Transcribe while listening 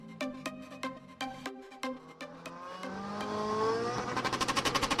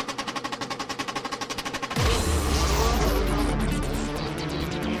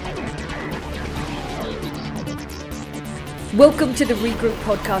Welcome to the Regroup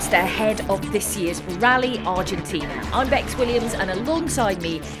podcast ahead of this year's Rally Argentina. I'm Bex Williams and alongside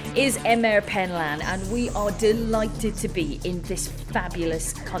me is Emmer Penlan, and we are delighted to be in this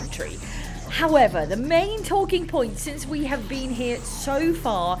fabulous country. However, the main talking point since we have been here so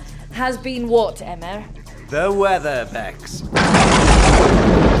far has been what, Emmer? The weather, Bex.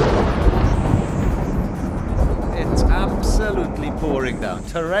 It's absolutely pouring down.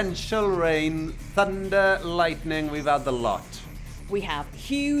 Torrential rain, thunder, lightning, we've had the lot. We have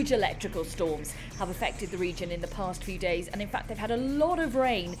huge electrical storms have affected the region in the past few days, and in fact they've had a lot of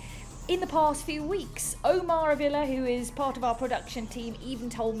rain in the past few weeks. Omar Avila, who is part of our production team, even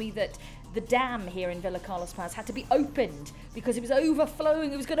told me that the dam here in Villa Carlos Paz had to be opened because it was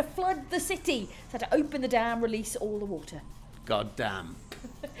overflowing. It was going to flood the city. So had to open the dam, release all the water. God damn.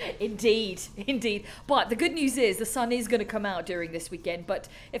 Indeed. But the good news is the sun is going to come out during this weekend, but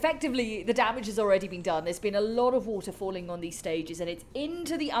effectively the damage has already been done. There's been a lot of water falling on these stages and it's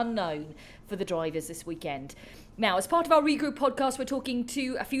into the unknown for the drivers this weekend. Now, as part of our Regroup podcast, we're talking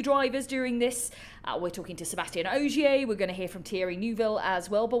to a few drivers during this. We're talking to Sebastian Ogier. We're going to hear from Thierry Neuville as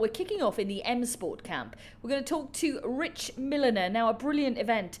well. But we're kicking off in the M Sport camp. We're going to talk to Rich Milliner. Now, a brilliant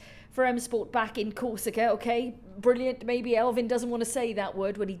event for M Sport back in Corsica. Okay, brilliant. Maybe Elfyn doesn't want to say that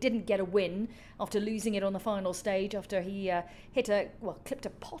word when he didn't get a win after losing it on the final stage after he clipped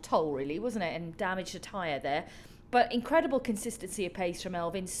a pothole, really, wasn't it? And damaged a tyre there. But incredible consistency of pace from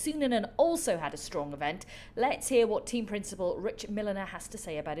Elfyn. Sunanen also had a strong event. Let's hear what team principal Rich Milliner has to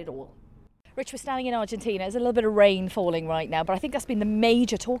say about it all. Rich, we're standing in Argentina. There's a little bit of rain falling right now, but I think that's been the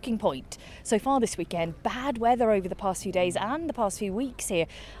major talking point so far this weekend. Bad weather over the past few days and the past few weeks here.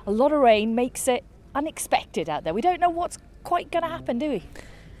 A lot of rain makes it unexpected out there. We don't know what's quite going to happen, do we?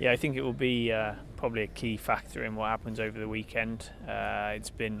 Yeah, I think it will be probably a key factor in what happens over the weekend. It's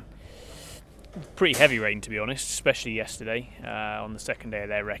been pretty heavy rain, to be honest, especially yesterday on the second day of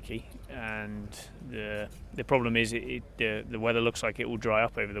their recce, and the problem is the weather looks like it will dry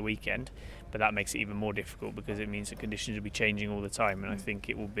up over the weekend, but that makes it even more difficult because it means the conditions will be changing all the time, and I think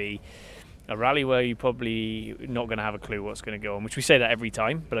it will be a rally where you're probably not going to have a clue what's going to go on, which we say that every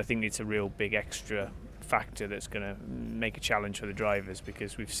time, but I think it's a real big extra factor that's going to make a challenge for the drivers,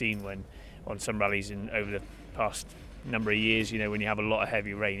 because we've seen when on some rallies over the past number of years, when you have a lot of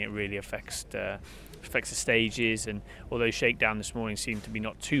heavy rain, it really affects the stages. And although shakedown this morning seemed to be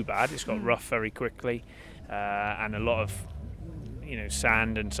not too bad, it's got rough very quickly, and a lot of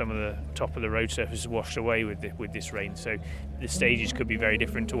sand and some of the top of the road surface is washed away with this rain. So the stages could be very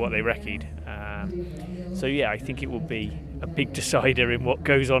different to what they recce'd. So yeah, I think it will be a big decider in what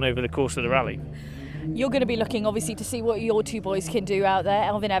goes on over the course of the rally. You're going to be looking, obviously, to see what your two boys can do out there.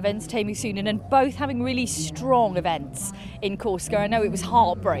 Elfyn Evans, Teemu Sunanen, both having really strong events in Corsica. I know it was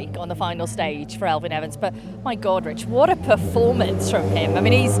heartbreak on the final stage for Elfyn Evans, but my God, Rich, what a performance from him. I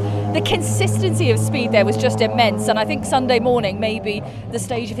mean, the consistency of speed there was just immense, and I think Sunday morning may be the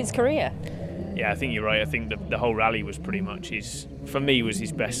stage of his career. Yeah, I think you're right. I think the whole rally was pretty much his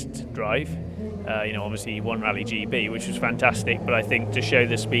best drive. Obviously he won Rally GB, which was fantastic, but I think to show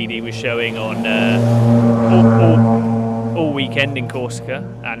the speed he was showing on all weekend in Corsica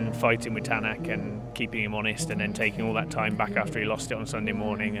and fighting with Tanak and keeping him honest, and then taking all that time back after he lost it on Sunday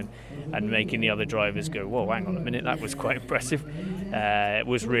morning and making the other drivers go, whoa, hang on a minute, that was quite impressive. It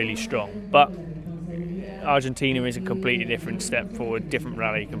was really strong. But Argentina is a completely different step forward, different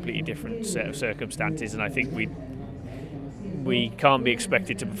rally, completely different set of circumstances, and I think we can't be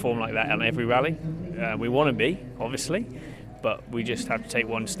expected to perform like that on every rally. We want to be, obviously, but we just have to take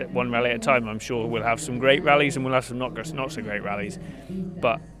one rally at a time. I'm sure we'll have some great rallies and we'll have some not so great rallies,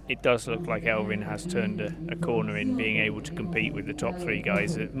 but it does look like Elfyn has turned a corner in being able to compete with the top three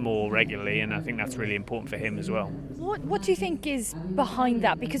guys more regularly, and I think that's really important for him as well. What do you think is behind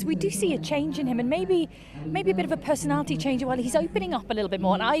that? Because we do see a change in him, and maybe a bit of a personality change while he's opening up a little bit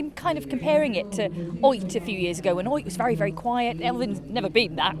more. And I'm kind of comparing it to Oit a few years ago when Oit was very, very quiet. Elfyn's never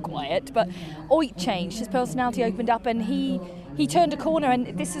been that quiet, but Oit changed. His personality opened up and he turned a corner,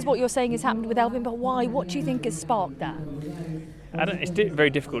 and this is what you're saying has happened with Elfyn, but why? What do you think has sparked that? It's very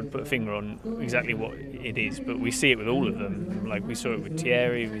difficult to put a finger on exactly what it is, but we see it with all of them. Like we saw it with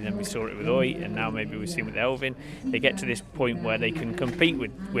Thierry, then we saw it with Oit, and now maybe we've seen it with Elfyn. They get to this point where they can compete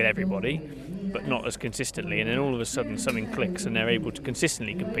with everybody, but not as consistently, and then all of a sudden something clicks and they're able to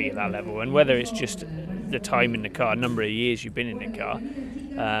consistently compete at that level. And whether it's just the time in the car, number of years you've been in the car,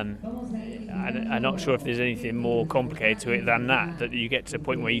 I'm not sure if there's anything more complicated to it than that you get to the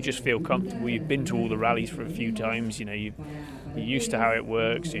point where you just feel comfortable. You've been to all the rallies for a few times, You're used to how it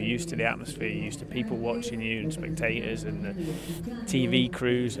works, you're used to the atmosphere, you're used to people watching you and spectators and the TV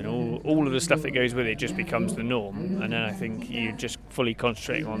crews and all of the stuff that goes with it just becomes the norm. And then I think you're just fully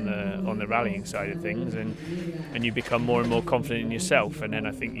concentrating on the rallying side of things, and you become more and more confident in yourself, and then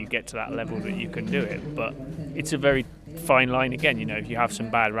I think you get to that level that you can do it. But it's a very fine line again. If you have some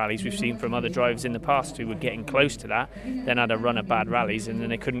bad rallies, we've seen from other drivers in the past who were getting close to that, then had a run of bad rallies and then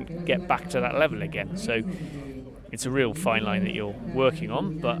they couldn't get back to that level again. So it's a real fine line that you're working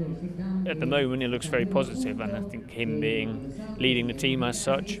on, but at the moment it looks very positive, and I think him leading the team as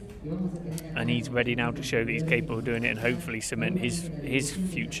such, and he's ready now to show that he's capable of doing it and hopefully cement his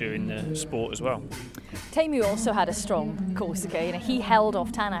future in the sport as well. Teemu also had a strong Corsica. He held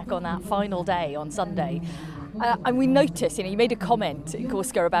off Tanak on that final day on Sunday. And we noticed, you made a comment in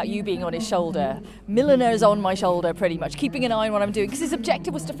Corsica about you being on his shoulder. Milner's on my shoulder pretty much, keeping an eye on what I'm doing, because his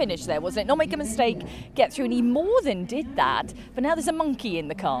objective was to finish there, wasn't it? Not make a mistake, get through, and he more than did that. But now there's a monkey in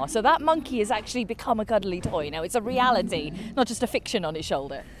the car, so that monkey has actually become a cuddly toy. Now it's a reality, not just a fiction on his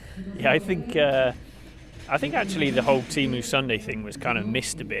shoulder. Yeah, I think actually the whole Teemu Sunday thing was kind of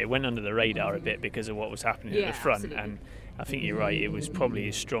missed a bit. It went under the radar a bit because of what was happening at the front. Absolutely. And I think you're right, it was probably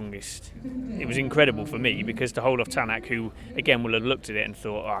his strongest. It was incredible for me because to hold off Tanak, who again will have looked at it and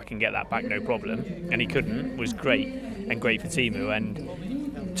thought, I can get that back no problem, and he couldn't, was great, and great for Teemu.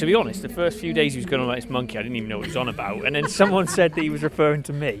 And to be honest, the first few days he was going on like this monkey, I didn't even know what he was on about, and then someone said that he was referring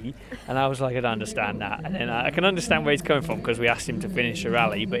to me, and I was like, I don't understand that. And I can understand where he's coming from because we asked him to finish a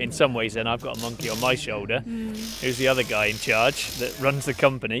rally, but in some ways then I've got a monkey on my shoulder, who's the other guy in charge that runs the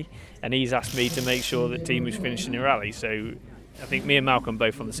company, and he's asked me to make sure that Teemu's finishing the rally. So I think me and Malcolm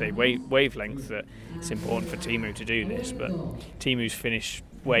both on the same wavelength that it's important for Teemu to do this, but Teemu's finish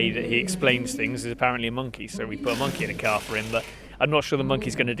way that he explains things is apparently a monkey, so we put a monkey in a car for him, but I'm not sure the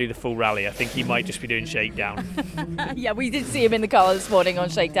monkey's going to do the full rally. I think he might just be doing shakedown. Yeah, we did see him in the car this morning on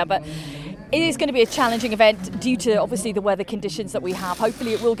shakedown, but it is going to be a challenging event due to obviously the weather conditions that we have.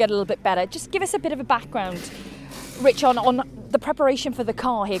 Hopefully it will get a little bit better. Just give us a bit of a background, Rich, on the preparation for the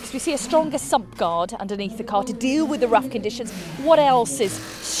car here, because we see a stronger sump guard underneath the car to deal with the rough conditions. What else is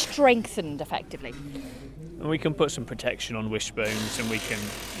strengthened effectively? And we can put some protection on wishbones, and we can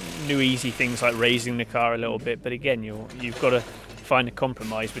do easy things like raising the car a little bit, but again you've got to find a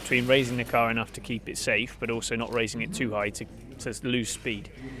compromise between raising the car enough to keep it safe but also not raising it too high to lose speed.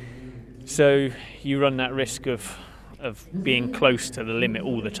 So you run that risk of being close to the limit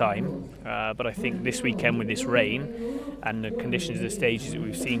all the time, but I think this weekend with this rain and the conditions of the stages that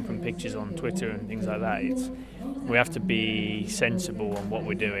we've seen from pictures on Twitter and things like that, we have to be sensible on what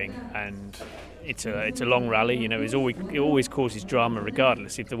we're doing, and it's a long rally. It always causes drama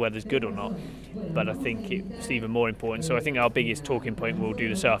regardless if the weather's good or not, but I think it's even more important. So I think our biggest talking point we'll do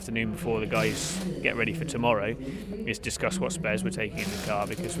this afternoon before the guys get ready for tomorrow is discuss what spares we're taking in the car,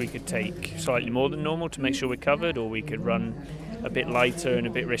 because we could take slightly more than normal to make sure we're covered, or we could run a bit lighter and a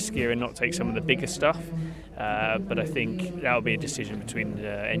bit riskier and not take some of the bigger stuff. But I think that'll be a decision between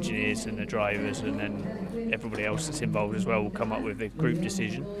the engineers and the drivers, and then everybody else that's involved as well will come up with a group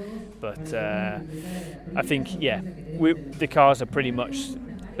decision. But I think, the cars are pretty much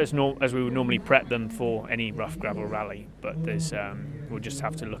as we would normally prep them for any rough gravel rally. But we'll just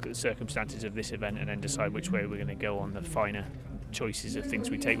have to look at the circumstances of this event and then decide which way we're going to go on the finer choices of things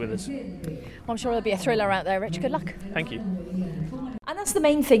we take with us. Well, I'm sure there'll be a thriller out there, Rich. Good luck. Thank you. And that's the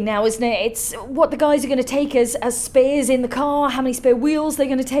main thing now, isn't it? It's what the guys are going to take as spares in the car, how many spare wheels they're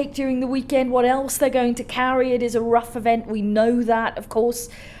going to take during the weekend, what else they're going to carry. It is a rough event. We know that, of course.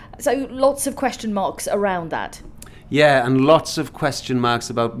 So lots of question marks around that. Yeah, and lots of question marks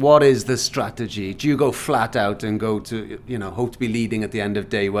about what is the strategy. Do you go flat out and go to, hope to be leading at the end of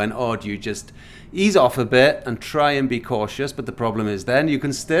day one, or do you just ease off a bit and try and be cautious? But the problem is then you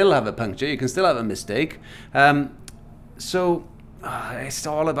can still have a puncture, you can still have a mistake. So it's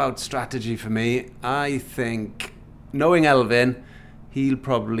all about strategy for me. I think, knowing Elvin, he'll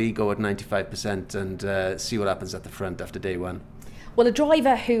probably go at 95% and see what happens at the front after day one. Well, a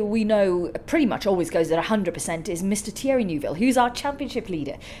driver who we know pretty much always goes at 100% is Mr. Thierry Neuville, who's our championship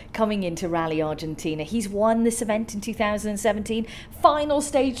leader coming into Rally Argentina. He's won this event in 2017. Final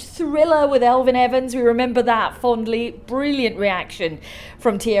stage thriller with Elvin Evans. We remember that fondly. Brilliant reaction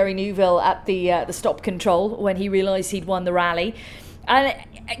from Thierry Neuville at the stop control when he realised he'd won the rally. And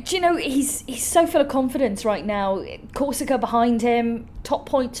he's so full of confidence right now. Corsica behind him, top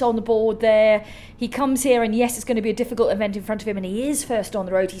points on the board there. He comes here, and yes, it's going to be a difficult event in front of him, and he is first on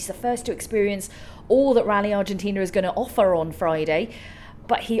the road. He's the first to experience all that Rally Argentina is going to offer on Friday.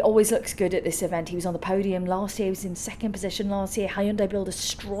 But he always looks good at this event. He was on the podium last year. He was in second position last year. Hyundai built a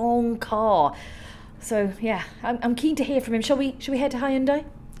strong car. So yeah, I'm keen to hear from him. Shall we head to Hyundai?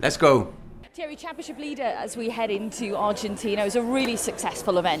 Let's go. Thierry, Championship leader, as we head into Argentina, it was a really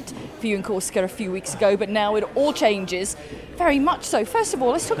successful event for you in Corsica a few weeks ago, but now it all changes, very much so. First of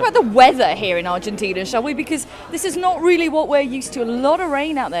all, let's talk about the weather here in Argentina, shall we? Because this is not really what we're used to. A lot of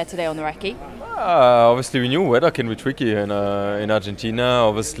rain out there today on the recce. Obviously, we knew weather can be tricky in Argentina.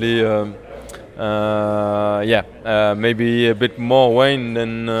 Obviously, maybe a bit more rain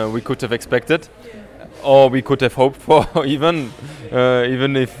than we could have expected. Or we could have hoped for, even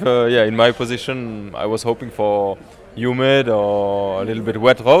if, in my position, I was hoping for humid or a little bit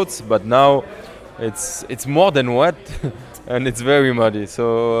wet roads. But now it's more than wet, and it's very muddy.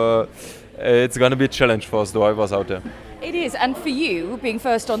 So it's going to be a challenge for us drivers out there. It is, and for you, being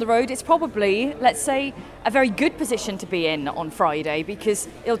first on the road, it's probably, let's say, a very good position to be in on Friday, because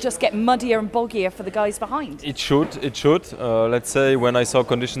it'll just get muddier and boggier for the guys behind. It should. Let's say when I saw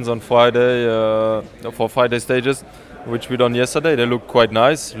conditions on Friday, for Friday stages, which we done yesterday, they look quite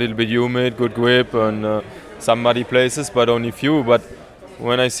nice, a little bit humid, good grip, and some muddy places, but only few. But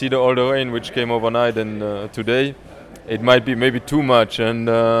when I see all the rain which came overnight and today, it might be maybe too much, and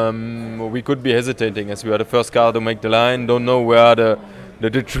we could be hesitating as we are the first car to make the line, don't know where are the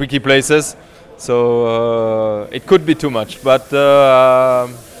tricky places, so it could be too much, but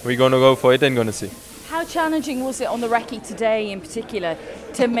we're going to go for it and going to see. How challenging was it on the recce today in particular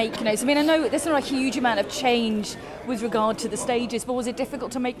to make notes? I mean, I know there's not a huge amount of change with regard to the stages, but was it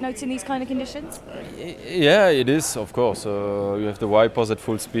difficult to make notes in these kind of conditions? Yeah, it is, of course. You have the wipers at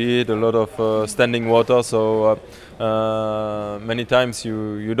full speed, a lot of standing water, so many times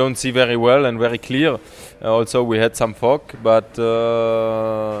you don't see very well and very clear. Also, we had some fog, but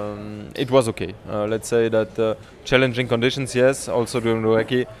it was okay. Let's say that challenging conditions, yes, also during the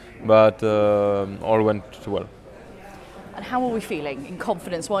recce, but all went well. And how are we feeling in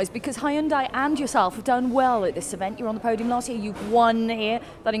confidence-wise? Because Hyundai and yourself have done well at this event. You were on the podium last year. You've won here,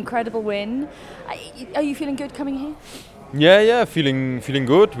 that incredible win. Are you feeling good coming here? Yeah, feeling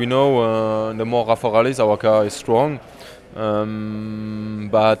good. We know the more rougher rallies, our car is strong. Again,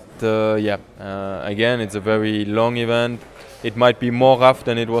 it's a very long event. It might be more rough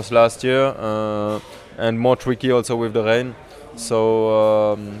than it was last year, and more tricky also with the rain.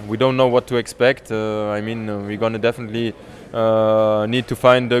 So we don't know what to expect. We're going to definitely need to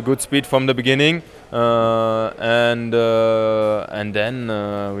find a good speed from the beginning, and then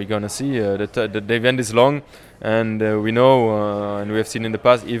we're going to see. The event is long, and we know, and we have seen in the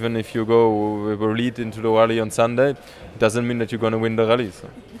past, even if you go with a lead into the rally on Sunday, it doesn't mean that you're going to win the rally. So.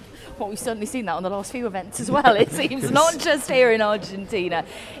 Well, we've certainly seen that on the last few events as well, it seems, not just here in Argentina.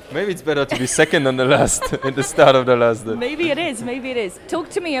 Maybe it's better to be second on the last, at the start of the last day. Maybe it is. Talk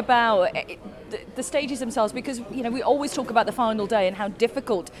to me about the stages themselves, because we always talk about the final day and how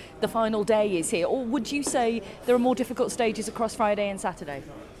difficult the final day is here. Or would you say there are more difficult stages across Friday and Saturday?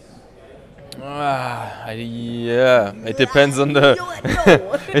 It depends on the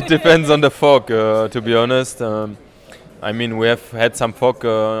it depends on the fog, to be honest. We have had some fog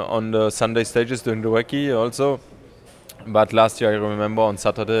on the Sunday stages during the recce also. But last year, I remember on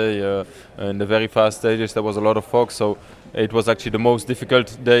Saturday, in the very fast stages, there was a lot of fog. So it was actually the most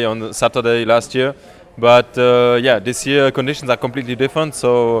difficult day on the Saturday last year. But this year conditions are completely different.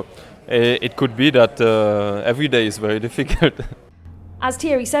 So it could be that every day is very difficult. As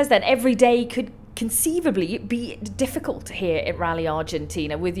Thierry says then, every day could conceivably be difficult here at Rally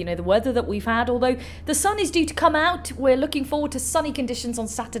Argentina with the weather that we've had. Although the sun is due to come out, we're looking forward to sunny conditions on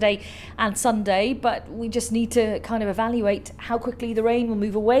Saturday and Sunday, but we just need to kind of evaluate how quickly the rain will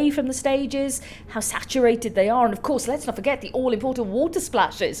move away from the stages, how saturated they are, and of course let's not forget the all-important water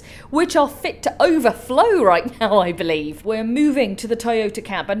splashes, which are fit to overflow right now, I believe. We're moving to the Toyota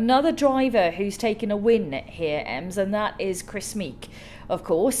camp, another driver who's taken a win here, Ems, and that is Chris Meek. Of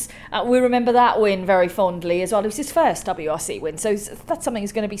course, we remember that win very fondly as well. It was his first WRC win, so that's something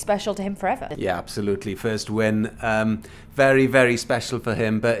that's going to be special to him forever. Yeah, absolutely. First win, very, very special for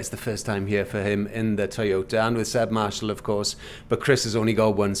him, but it's the first time here for him in the Toyota, and with Seb Marshall, of course. But Chris has only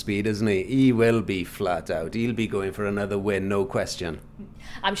got one speed, isn't he? He will be flat out. He'll be going for another win, no question.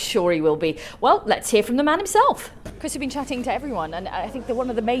 I'm sure he will be. Well, let's hear from the man himself. Chris, we've been chatting to everyone, and I think that one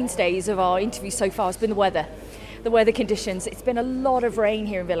of the mainstays of our interview so far has been the weather. The weather conditions. It's been a lot of rain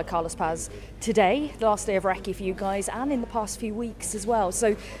here in Villa Carlos Paz today, the last day of recce for you guys, and in the past few weeks as well.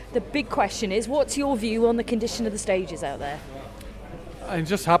 So the big question is, what's your view on the condition of the stages out there? I'm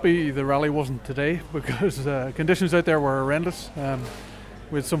just happy the rally wasn't today, because conditions out there were horrendous.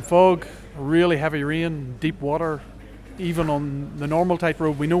 With some fog, really heavy rain, deep water, even on the normal tight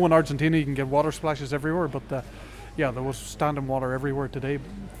road. We know in Argentina you can get water splashes everywhere, but there was standing water everywhere today,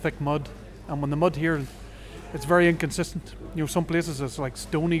 thick mud. And when the mud here, it's very inconsistent. Some places it's like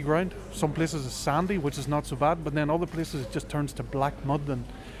stony ground, some places it's sandy, which is not so bad, but then other places it just turns to black mud, and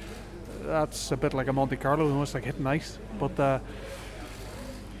that's a bit like a Monte Carlo, almost like hitting ice. But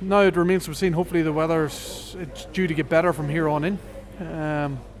now it remains to be seen. Hopefully the weather's it's due to get better from here on in.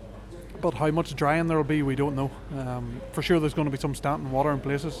 But how much drying there will be, we don't know. For sure there's going to be some standing water in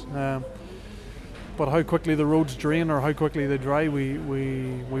places. But how quickly the roads drain or how quickly they dry, we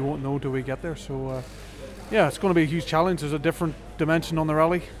won't know till we get there. So it's going to be a huge challenge. There's a different dimension on the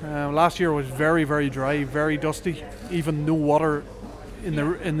rally. Last year was very, very dry, very dusty. Even no water in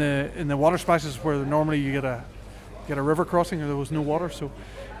the water splashes where normally you get a river crossing. There was no water. So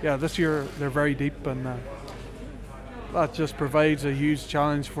this year they're very deep, and that just provides a huge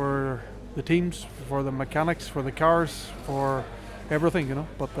challenge for the teams, for the mechanics, for the cars, for everything.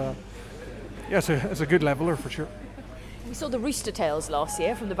 But it's a good leveler for sure. We saw the rooster tails last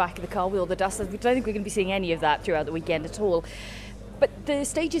year from the back of the car with all the dust. We don't think we're going to be seeing any of that throughout the weekend at all. But the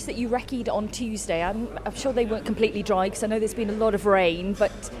stages that you recce'd on Tuesday, I'm sure they weren't completely dry because I know there's been a lot of rain,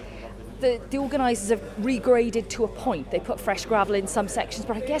 but the organisers have regraded to a point. They put fresh gravel in some sections,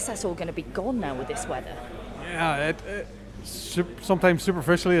 but I guess that's all going to be gone now with this weather. Yeah, sometimes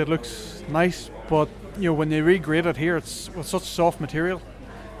superficially it looks nice, but when they regrade it here, it's with such soft material,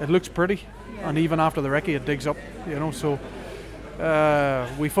 it looks pretty, and even after the recce it digs up. So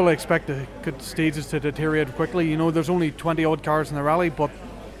we fully expect the good stages to deteriorate quickly. There's only 20 odd cars in the rally, but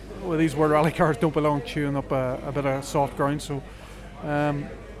these World Rally cars don't belong chewing up a bit of soft ground. So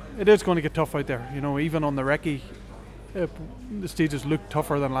it is going to get tough out there. Even on the recce, the stages look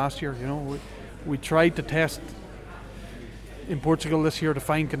tougher than last year. We tried to test in Portugal this year to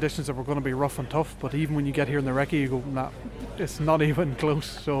find conditions that were going to be rough and tough, but even when you get here in the recce, you go, nah, it's not even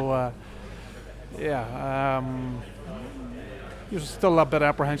close. So there's still a bit of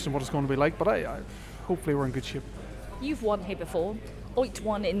apprehension what it's going to be like, but I hopefully we're in good shape. You've won here before. Oit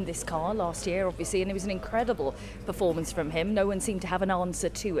won in this car last year, obviously, and it was an incredible performance from him. No one seemed to have an answer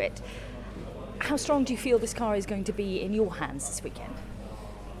to it. How strong do you feel this car is going to be in your hands this weekend?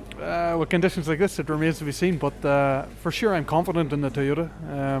 With conditions like this, it remains to be seen, but for sure I'm confident in the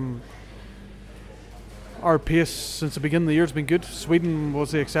Toyota. Our pace since the beginning of the year has been good. Sweden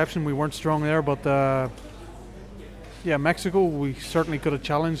was the exception, we weren't strong there, but Mexico, we certainly could have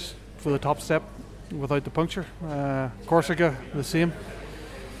challenged for the top step without the puncture. Corsica, the same.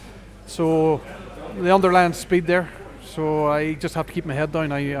 So the underland speed there, so I just have to keep my head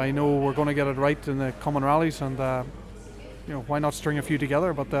down. I know we're going to get it right in the common rallies, and why not string a few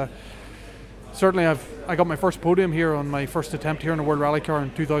together? But certainly I got my first podium here on my first attempt here in the World Rally car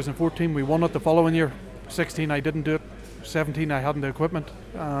in 2014. We won it the following year. 16 I didn't do it. 17 I hadn't the equipment.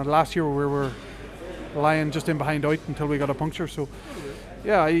 Last year we were lying just in behind out until we got a puncture. So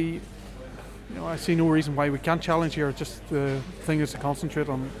I see no reason why we can't challenge here. Just the thing is to concentrate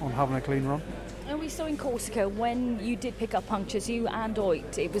on having a clean run. And we saw in Corsica when you did pick up punctures, you and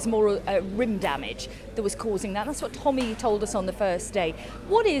Oit, it was more rim damage that was causing that. That's what Tommy told us on the first day.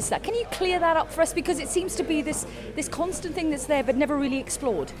 What is that? Can you clear that up for us? Because it seems to be this constant thing that's there but never really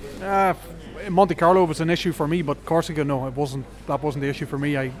explored. Monte Carlo was an issue for me, but Corsica, no, it wasn't. That wasn't the issue for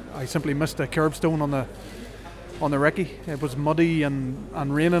me. I simply missed a curbstone on the recce. It was muddy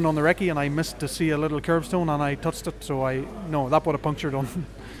and raining on the recce, and I missed to see a little curbstone, and I touched it. So that would have punctured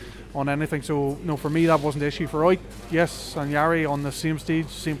on anything. So no, for me that wasn't the issue. For Oit, yes, and Jari on the same stage,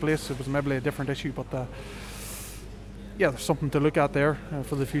 same place, it was maybe a different issue. But there's something to look at there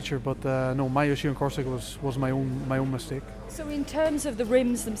for the future. But no, my issue in Corsica was my own mistake. So in terms of the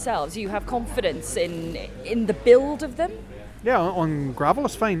rims themselves, you have confidence in the build of them? Yeah, on gravel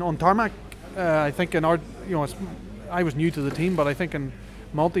it's fine. On tarmac, I think in our, I was new to the team, but I think in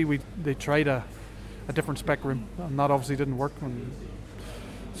Multi they tried a different spec rim, and that obviously didn't work.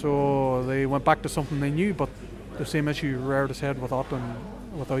 So they went back to something they knew, but the same issue reared its head with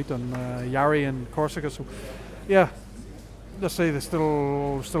Oit and Jari and Corsica. So let's say they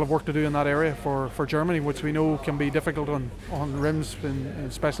still have work to do in that area for Germany, which we know can be difficult on rims,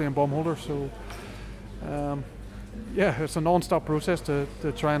 especially in bomb holders. So it's a non-stop process to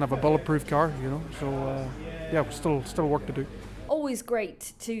try and have a bulletproof car, So still work to do. Always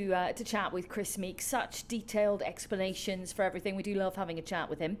great to chat with Chris Meek. Such detailed explanations for everything. We do love having a chat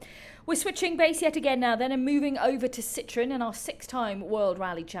with him. We're switching base yet again now then and moving over to Citroën and our 6-time World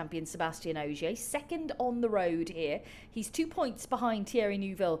Rally champion Sébastien Ogier. Second on the road here. He's 2 points behind Thierry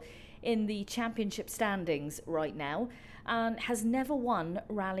Neuville in the championship standings right now and has never won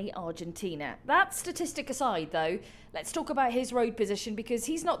Rally Argentina. That statistic aside though, let's talk about his road position because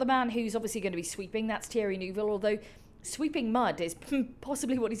he's not the man who's obviously going to be sweeping. That's Thierry Neuville, although Sweeping mud is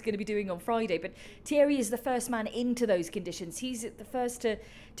possibly what he's going to be doing on Friday, but Thierry is the first man into those conditions. He's the first to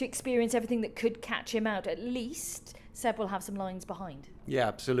experience everything that could catch him out. At least Seb will have some lines behind. Yeah,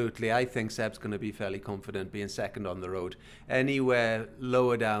 absolutely. I think Seb's going to be fairly confident being second on the road. Anywhere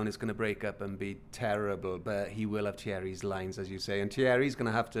lower down is going to break up and be terrible, but he will have Thierry's lines, as you say, and Thierry's going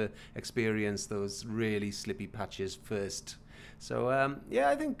to have to experience those really slippy patches first. So,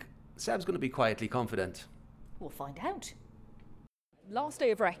 I think Seb's going to be quietly confident. We'll find out. Last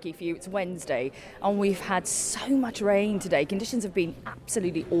day of recce for you, it's Wednesday, and we've had so much rain today. Conditions have been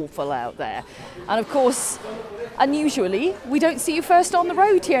absolutely awful out there. And of course, unusually, we don't see you first on the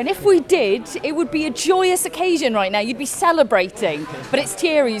road here. And if we did, it would be a joyous occasion right now. You'd be celebrating. But it's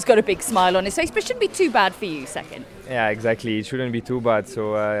Thierry who's got a big smile on his face, but it shouldn't be too bad for you second. Yeah, exactly. It shouldn't be too bad.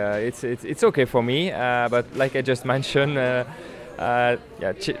 So it's okay for me. But like I just mentioned,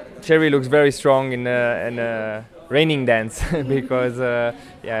 Thierry looks very strong in a raining dance because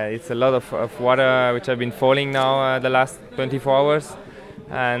it's a lot of water which have been falling now the last 24 hours,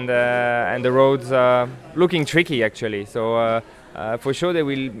 and the roads are looking tricky actually. So for sure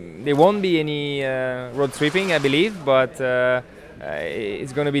there won't be any road sweeping, I believe, but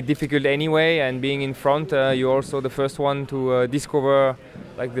it's going to be difficult anyway. And being in front, you're also the first one to discover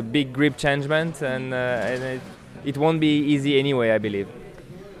like the big grip changement, and it won't be easy anyway, I believe.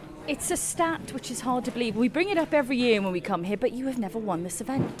 It's a stat which is hard to believe. We bring it up every year when we come here, but you have never won this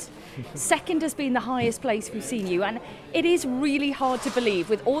event. Second has been the highest place we've seen you, and it is really hard to believe.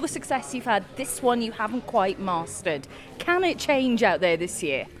 With all the success you've had, this one you haven't quite mastered. Can it change out there this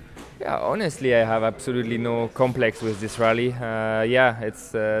year? Yeah, honestly, I have absolutely no complex with this rally. It's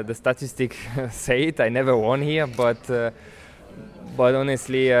the statistics say it. I never won here, but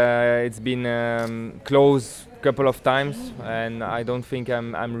honestly, it's been close couple of times, and I don't think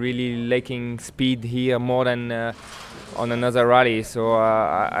I'm really lacking speed here more than on another rally. So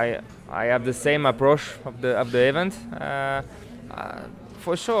I have the same approach of the event.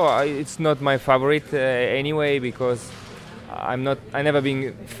 For sure, it's not my favorite anyway, because I never been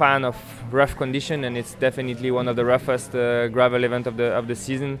a fan of rough condition, and it's definitely one of the roughest gravel event of the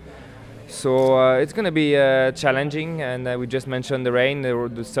season. So it's going to be challenging, and we just mentioned the rain.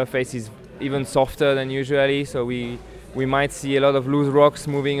 The surface is even softer than usually, so we might see a lot of loose rocks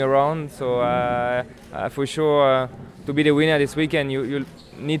moving around. So for sure, to be the winner this weekend, you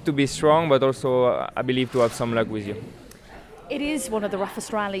need to be strong, but also I believe to have some luck with you. It is one of the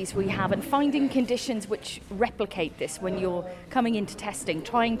roughest rallies we have, and finding conditions which replicate this when you're coming into testing,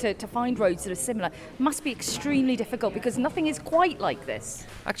 trying to find roads that are similar, must be extremely difficult because nothing is quite like this.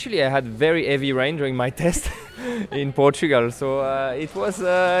 Actually, I had very heavy rain during my test in Portugal, so it was.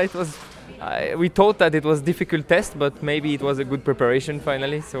 We thought that it was a difficult test, but maybe it was a good preparation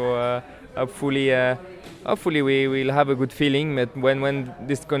finally. So hopefully we will have a good feeling. But when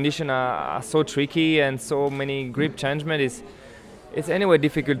these conditions are so tricky and so many grip changement, it's anyway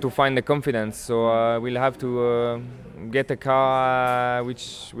difficult to find the confidence. So we'll have to get a car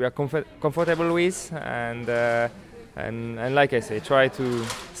which we are comfortable with, and like I say, try to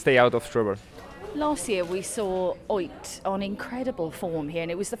stay out of trouble. Last year we saw Oit on incredible form here, and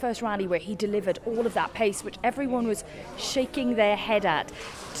it was the first rally where he delivered all of that pace which everyone was shaking their head at.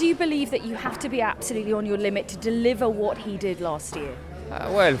 Do you believe that you have to be absolutely on your limit to deliver what he did last year?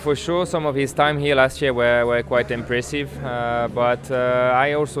 Well, for sure, some of his time here last year were quite impressive, but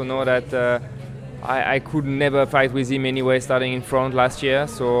I also know that I could never fight with him anyway starting in front last year,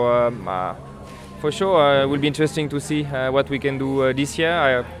 so for sure, it will be interesting to see what we can do this year.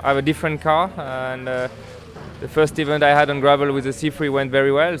 I have a different car, and the first event I had on gravel with the C3 went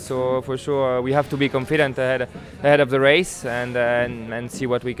very well. So for sure, we have to be confident ahead of the race and see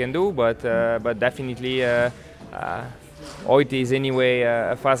what we can do. But definitely, Oit is anyway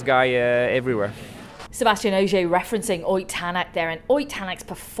a fast guy everywhere. Sebastian Ogier referencing Oit Tanak there, and Oit Tanak's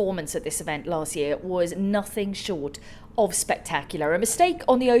performance at this event last year was nothing short of spectacular. A mistake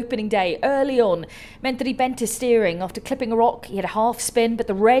on the opening day early on meant that he bent his steering. After clipping a rock, he had a half spin, but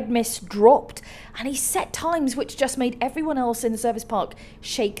the red mist dropped, and he set times which just made everyone else in the service park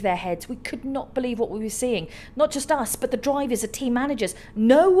shake their heads. We could not believe what we were seeing. Not just us, but the drivers, the team managers.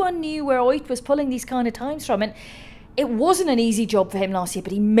 No one knew where Oit was pulling these kind of times from, and it wasn't an easy job for him last year,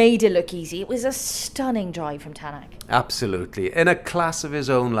 but he made it look easy. It was a stunning drive from Tanak. Absolutely. In a class of his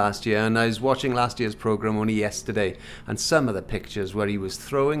own last year, and I was watching last year's programme only yesterday, and some of the pictures where he was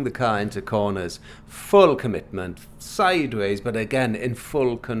throwing the car into corners, full commitment, sideways, but again, in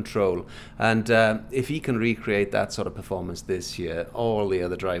full control. And if he can recreate that sort of performance this year, all the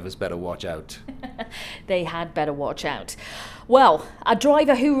other drivers better watch out. They had better watch out. Well, a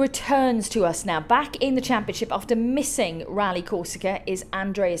driver who returns to us now, back in the championship after missing Rally Corsica, is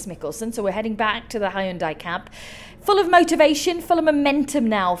Andreas Mikkelsen. So we're heading back to the Hyundai camp. Full of motivation, full of momentum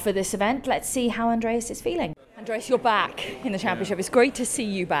now for this event. Let's see how Andreas is feeling. Andreas, you're back in the championship. It's great to see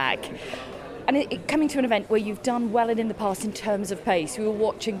you back. And coming to an event where you've done well in the past in terms of pace, we were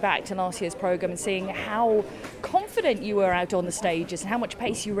watching back to last year's programme and seeing how confident you were out on the stages and how much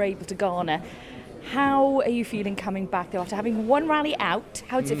pace you were able to garner. How are you feeling coming back though after having one rally out?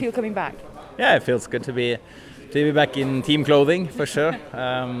 How does it feel coming back? Yeah, it feels good to be back in team clothing for sure.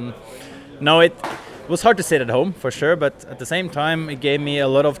 No, it was hard to sit at home for sure, but at the same time it gave me a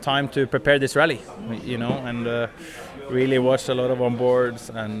lot of time to prepare this rally, and really watched a lot of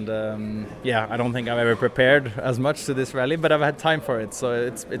onboards, and I don't think I've ever prepared as much to this rally, but I've had time for it, so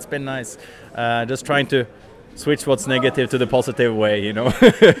it's been nice. Just trying to switch what's negative to the positive way,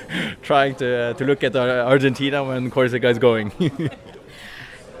 trying to look at Argentina when Corsica is going.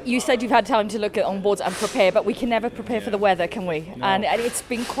 You said you've had time to look at onboards and prepare, but we can never prepare for the weather, can we? No. And it's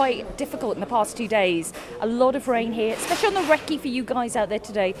been quite difficult in the past 2 days. A lot of rain here, especially on the recce for you guys out there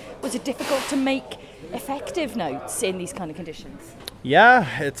today. Was it difficult to make effective notes in these kind of conditions? Yeah,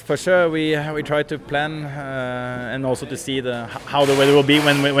 it's for sure. We try to plan and also to see how the weather will be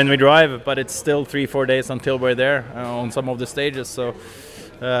when we drive. But it's still 3-4 days until we're there on some of the stages. So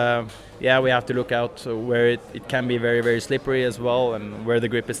we have to look out where it can be very, very slippery as well, and where the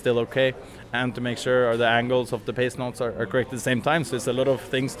grip is still okay, and to make sure the angles of the pace notes are correct at the same time. So it's a lot of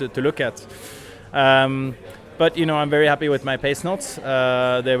things to look at. But I'm very happy with my pace notes.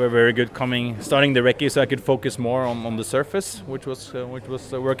 They were very good starting the recce, so I could focus more on the surface, which was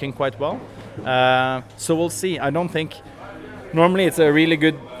working quite well. So we'll see. I don't think normally it's a really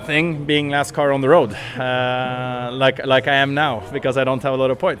good thing being last car on the road, like I am now, because I don't have a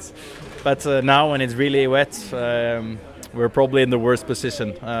lot of points. But now when it's really wet, we're probably in the worst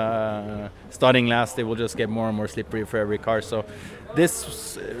position. Starting last, it will just get more and more slippery for every car. So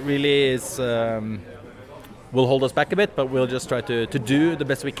this really is will hold us back a bit, but we'll just try to do the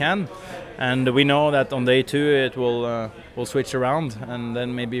best we can. And we know that on day 2 it will switch around, and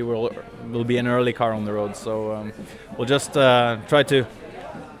then maybe we'll be an early car on the road. So we'll just try to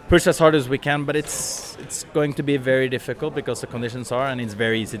push as hard as we can, but it's going to be very difficult because the conditions are, and it's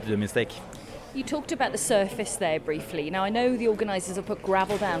very easy to do a mistake. You talked about the surface there briefly. Now, I know the organisers have put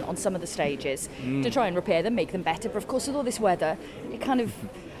gravel down on some of the stages to try and repair them, make them better, but of course with all this weather, it kind of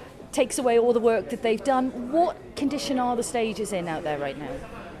takes away all the work that they've done. What condition are the stages in out there right now?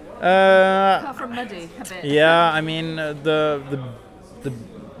 Apart from muddy a bit. Yeah, I mean, a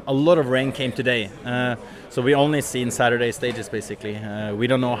lot of rain came today. So we only seen Saturday stages basically. We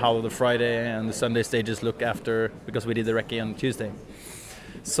don't know how the Friday and the Sunday stages look after, because we did the recce on Tuesday.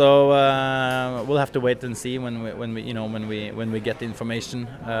 So we'll have to wait and see when we get the information.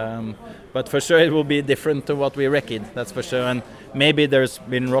 But for sure it will be different to what we recce'd, that's for sure. And maybe there's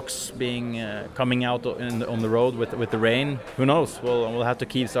been rocks being coming out on the road with the rain. Who knows? We'll have to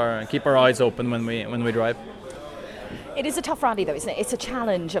keep our eyes open when we drive. It is a tough rally though, isn't it? It's a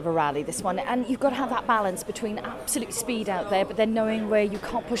challenge of a rally, this one, and you've got to have that balance between absolute speed out there, but then knowing where you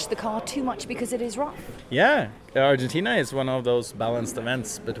can't push the car too much because it is rough. Yeah, Argentina is one of those balanced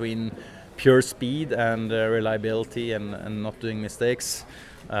events between pure speed and reliability and not doing mistakes.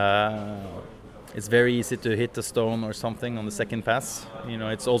 It's very easy to hit a stone or something on the second pass.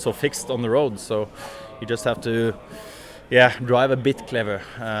 It's also fixed on the road, so you just have to drive a bit clever,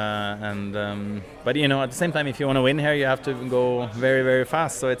 but at the same time, if you want to win here, you have to go very, very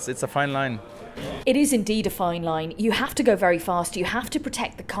fast. So it's a fine line. It is indeed a fine line. You have to go very fast. You have to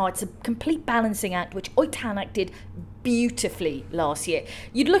protect the car. It's a complete balancing act, which Oitanak did beautifully last year.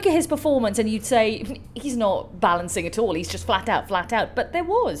 You'd look at his performance and you'd say he's not balancing at all. He's just flat out. But there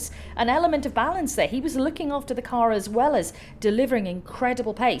was an element of balance there. He was looking after the car as well as delivering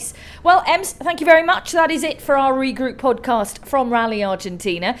incredible pace. Well, Ems, thank you very much. That is it for our Regroup podcast from Rally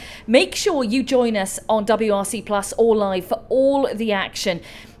Argentina. Make sure you join us on WRC Plus or live for all the action.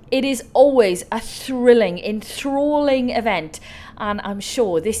 It is always a thrilling, enthralling event. And I'm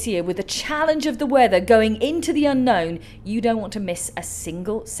sure this year, with the challenge of the weather going into the unknown, you don't want to miss a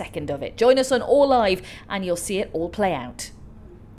single second of it. Join us on All Live and you'll see it all play out.